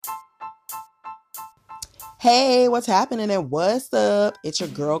Hey, what's happening and what's up? It's your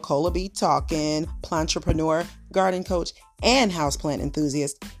girl Cola B talking, plantrepreneur, garden coach, and houseplant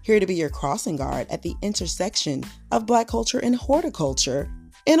enthusiast, here to be your crossing guard at the intersection of Black culture and horticulture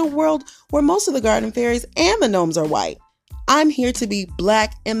in a world where most of the garden fairies and the gnomes are white. I'm here to be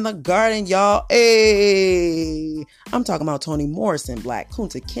Black in the garden, y'all. Hey, I'm talking about Toni Morrison Black,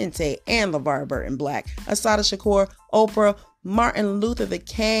 Kunta Kinte, and LeVar Burton Black, Assata Shakur, Oprah, Martin Luther the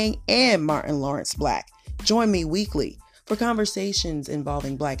King, and Martin Lawrence Black. Join me weekly for conversations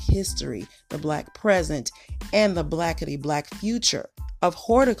involving Black history, the Black present, and the Blackity-Black future of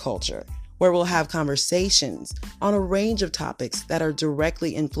horticulture, where we'll have conversations on a range of topics that are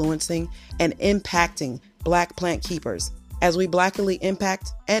directly influencing and impacting Black plant keepers as we Blackly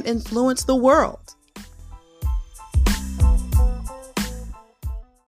impact and influence the world.